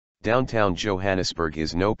Downtown Johannesburg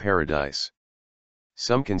is no paradise.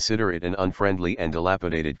 Some consider it an unfriendly and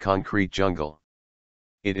dilapidated concrete jungle.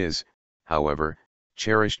 It is, however,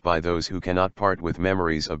 cherished by those who cannot part with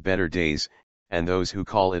memories of better days, and those who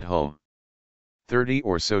call it home. 30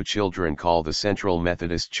 or so children call the Central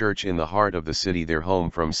Methodist Church in the heart of the city their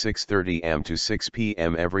home from 6:30 am to 6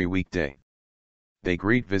 p.m. every weekday. They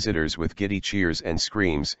greet visitors with giddy cheers and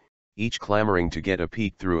screams, each clamoring to get a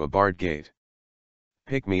peek through a barred gate.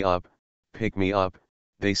 Pick me up,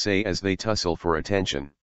 they say as they tussle for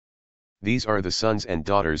attention. These are the sons and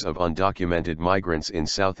daughters of undocumented migrants in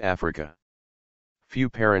South Africa. Few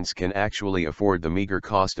parents can actually afford the meager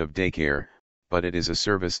cost of daycare, but it is a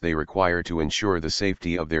service they require to ensure the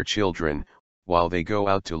safety of their children, while they go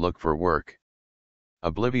out to look for work.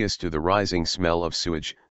 Oblivious to the rising smell of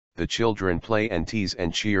sewage, the children play and tease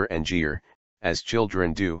and cheer and jeer, as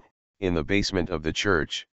children do, in the basement of the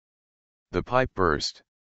church. The pipe burst.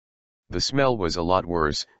 The smell was a lot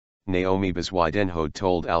worse, Naomi Baswidenhoed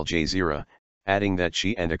told Al Jazeera, adding that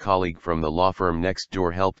she and a colleague from the law firm next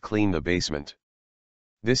door helped clean the basement.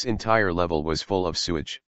 This entire level was full of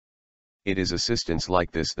sewage. It is assistance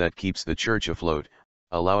like this that keeps the church afloat,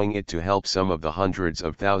 allowing it to help some of the hundreds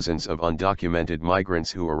of thousands of undocumented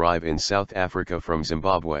migrants who arrive in South Africa from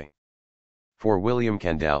Zimbabwe. For William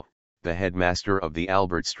Kandau, the headmaster of the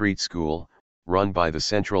Albert Street School, run by the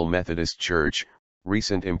Central Methodist Church,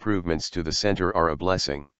 recent improvements to the center are a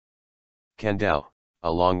blessing. Kandau,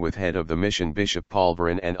 along with head of the mission Bishop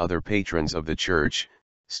Palverin and other patrons of the church,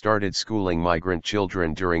 started schooling migrant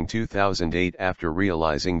children during 2008 after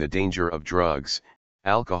realizing the danger of drugs,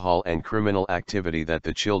 alcohol and criminal activity that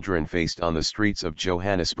the children faced on the streets of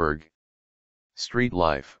Johannesburg. Street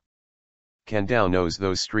life. Kandau knows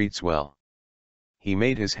those streets well. He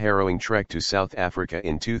made his harrowing trek to South Africa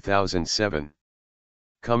in 2007.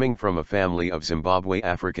 Coming from a family of Zimbabwe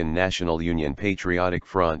African National Union Patriotic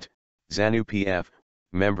Front, ZANU-PF,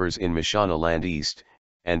 members in Mashonaland East,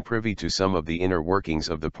 and privy to some of the inner workings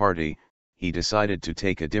of the party, he decided to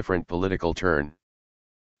take a different political turn.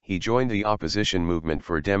 He joined the Opposition Movement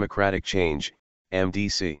for Democratic Change,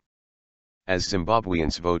 MDC. As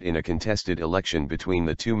Zimbabweans vote in a contested election between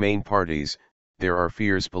the two main parties, there are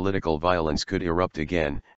fears political violence could erupt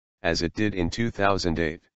again, as it did in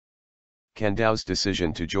 2008. Kandau's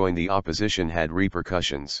decision to join the opposition had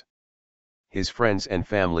repercussions. His friends and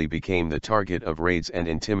family became the target of raids and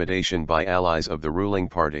intimidation by allies of the ruling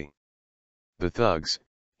party. The thugs,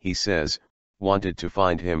 he says, wanted to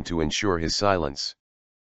find him to ensure his silence.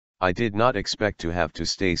 I did not expect to have to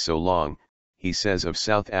stay so long, he says of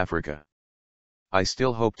South Africa. I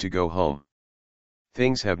still hope to go home.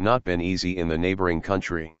 Things have not been easy in the neighboring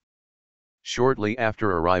country. Shortly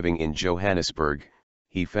after arriving in Johannesburg,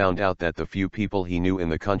 he found out that the few people he knew in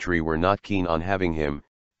the country were not keen on having him,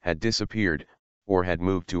 had disappeared, or had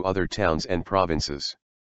moved to other towns and provinces.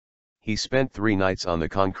 He spent 3 nights on the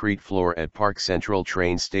concrete floor at Park Central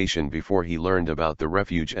train station before he learned about the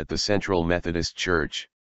refuge at the Central Methodist Church.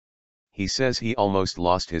 He says he almost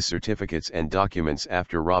lost his certificates and documents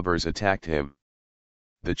after robbers attacked him.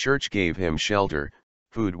 The church gave him shelter,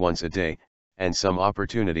 food once a day, and some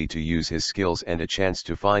opportunity to use his skills and a chance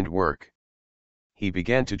to find work. He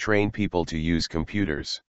began to train people to use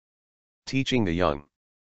computers. Teaching the young.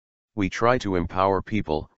 We try to empower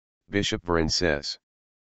people, Bishop Varin says.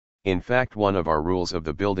 In fact, one of our rules of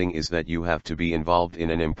the building is that you have to be involved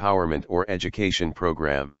in an empowerment or education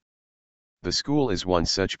program. The school is one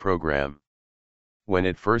such program. When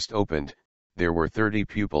it first opened, there were 30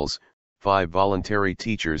 pupils, 5 voluntary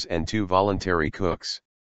teachers and 2 voluntary cooks.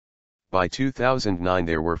 By 2009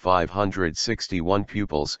 there were 561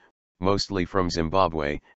 pupils, mostly from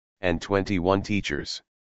Zimbabwe, and 21 teachers.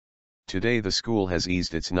 Today the school has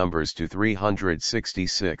eased its numbers to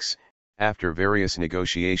 366, after various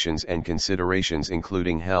negotiations and considerations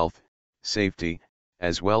including health, safety,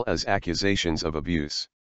 as well as accusations of abuse.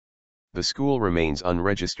 The school remains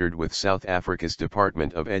unregistered with South Africa's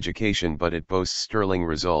Department of Education, but it boasts sterling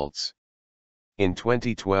results. In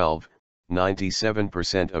 2012,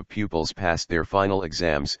 97% of pupils passed their final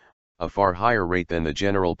exams, a far higher rate than the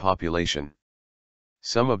general population.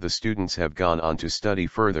 Some of the students have gone on to study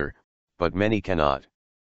further, but many cannot.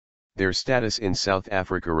 Their status in South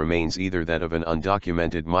Africa remains either that of an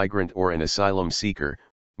undocumented migrant or an asylum seeker,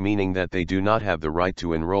 meaning that they do not have the right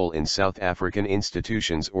to enroll in South African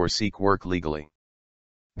institutions or seek work legally.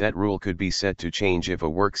 That rule could be set to change if a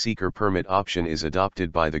work seeker permit option is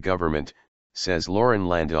adopted by the government, says Lauren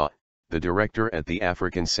Landau, the director at the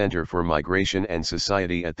African Center for Migration and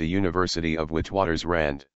Society at the University of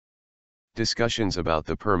Witwatersrand. Discussions about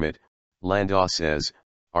the permit, Landau says,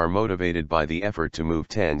 are motivated by the effort to move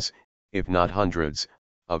tens, if not hundreds,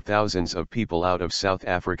 of thousands of people out of South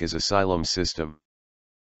Africa's asylum system.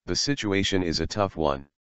 The situation is a tough one.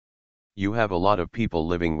 You have a lot of people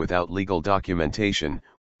living without legal documentation,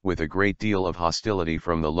 with a great deal of hostility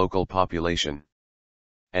from the local population.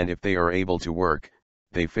 And if they are able to work,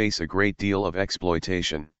 they face a great deal of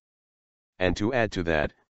exploitation. And to add to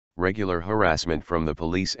that, regular harassment from the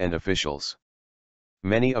police and officials.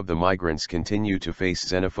 Many of the migrants continue to face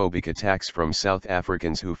xenophobic attacks from South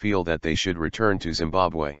Africans who feel that they should return to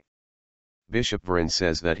Zimbabwe. Bishop Varun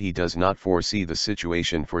says that he does not foresee the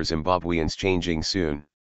situation for Zimbabweans changing soon.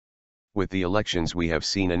 With the elections we have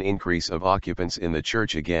seen an increase of occupants in the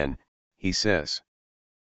church again, he says.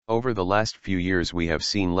 Over the last few years we have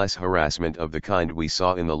seen less harassment of the kind we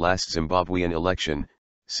saw in the last Zimbabwean election,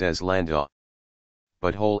 says Landau.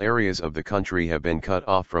 But whole areas of the country have been cut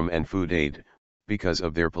off from and food aid, because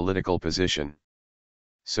of their political position.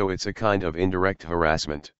 So it's a kind of indirect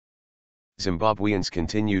harassment. Zimbabweans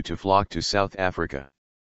continue to flock to South Africa.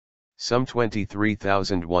 Some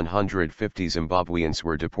 23,150 Zimbabweans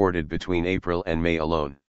were deported between April and May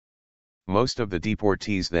alone. Most of the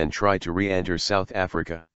deportees then try to re-enter South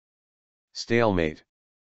Africa. Stalemate.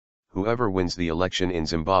 Whoever wins the election in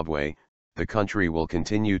Zimbabwe, the country will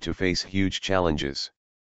continue to face huge challenges.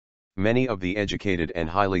 Many of the educated and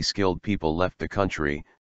highly skilled people left the country,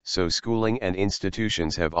 so schooling and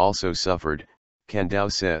institutions have also suffered, Kandau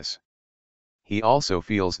says. He also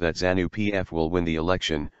feels that ZANU-PF will win the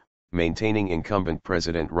election, maintaining incumbent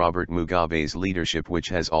President Robert Mugabe's leadership, which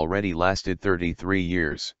has already lasted 33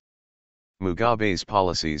 years. Mugabe's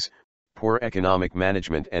policies, poor economic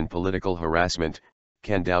management and political harassment,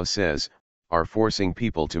 Kandau says, are forcing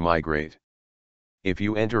people to migrate. If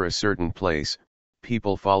you enter a certain place,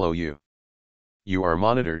 people follow you. You are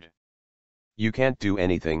monitored. You can't do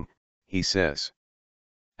anything, he says.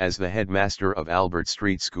 As the headmaster of Albert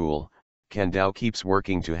Street School, Kandau keeps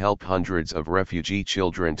working to help hundreds of refugee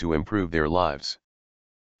children to improve their lives.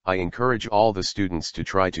 I encourage all the students to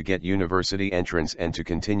try to get university entrance and to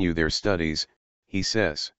continue their studies, he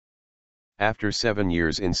says. After 7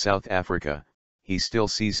 years in South Africa, he still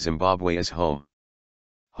sees Zimbabwe as home.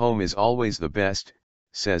 Home is always the best,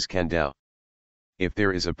 says Kandau. If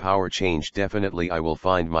there is a power change, definitely I will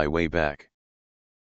find my way back.